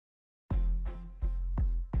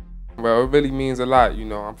Well, it really means a lot. You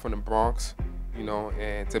know, I'm from the Bronx, you know,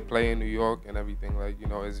 and to play in New York and everything, like, you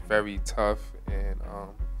know, it's very tough. And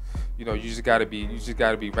you know, you just gotta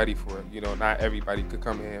be ready for it. You know, not everybody could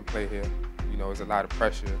come here and play here. You know, it's a lot of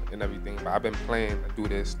pressure and everything. But I've been playing to do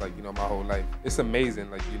this, like, you know, my whole life. It's amazing,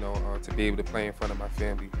 like, you know, to be able to play in front of my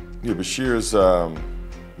family. Yeah, Bashir's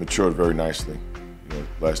matured very nicely. You know,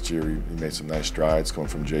 last year he made some nice strides coming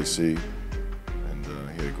from JC, and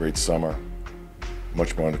he had a great summer.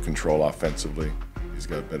 Much more under control offensively. He's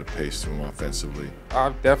got a better pace to him offensively.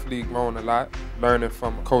 I've definitely grown a lot, learning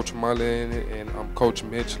from Coach Mullen and Coach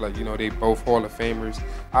Mitch. Like, you know, they both Hall of Famers.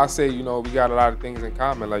 I say, you know, we got a lot of things in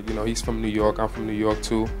common. Like, you know, he's from New York, I'm from New York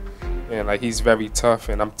too. And like, he's very tough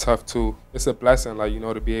and I'm tough too. It's a blessing, like, you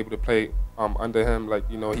know, to be able to play under him. Like,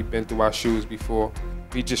 you know, he's been through our shoes before.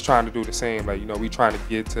 We just trying to do the same. Like, you know, we trying to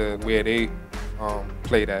get to where they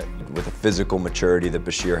played at. With the physical maturity that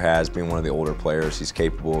Bashir has, being one of the older players, he's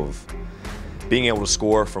capable of being able to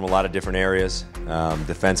score from a lot of different areas.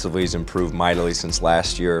 Defensively, he's improved mightily since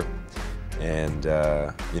last year. And,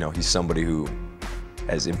 you know, he's somebody who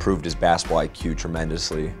has improved his basketball IQ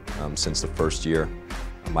tremendously since the first year.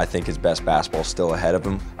 I think his best basketball is still ahead of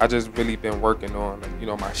him. I just really been working on, like, you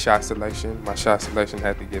know, my shot selection. My shot selection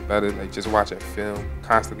had to get better. Like, just watching film,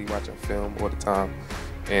 constantly watching film all the time.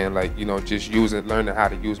 And, like, you know, just learning how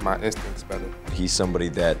to use my instincts better. He's somebody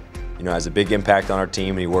that, you know, has a big impact on our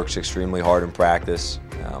team, and he works extremely hard in practice.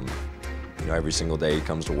 You know, every single day he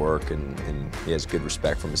comes to work, and he has good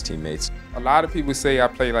respect from his teammates. A lot of people say I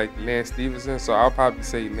play like Lance Stephenson, so I'll probably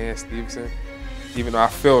say Lance Stephenson. Even though I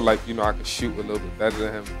feel like, you know, I can shoot a little bit better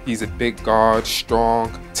than him. He's a big guard,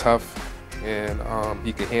 strong, tough, and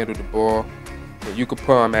he can handle the ball. And you could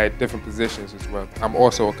put him at different positions as well. I'm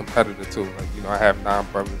also a competitor too. Like, you know, I have 9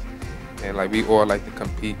 brothers, and like, we all like to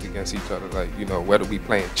compete against each other. Like, you know, whether we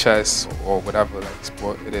playing chess or whatever like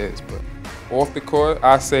sport it is. But off the court,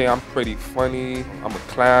 I say I'm pretty funny. I'm a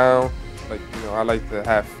clown. Like, you know, I like to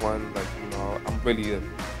have fun. Like, you know, I'm really a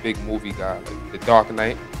big movie guy. Like The Dark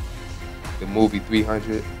Knight, the movie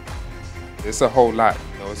 300. It's a whole lot,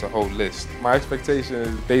 you know, it's a whole list. My expectation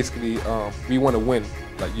is basically we want to win.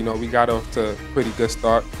 Like, you know, we got off to a pretty good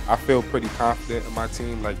start. I feel pretty confident in my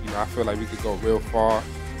team. Like, you know, I feel like we could go real far.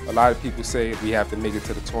 A lot of people say we have to make it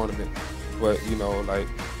to the tournament, but, you know, like,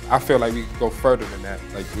 I feel like we could go further than that,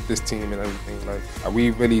 like, with this team and everything. Like,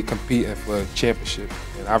 we really competing for a championship,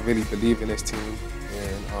 and I really believe in this team,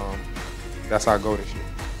 and that's our goal this year.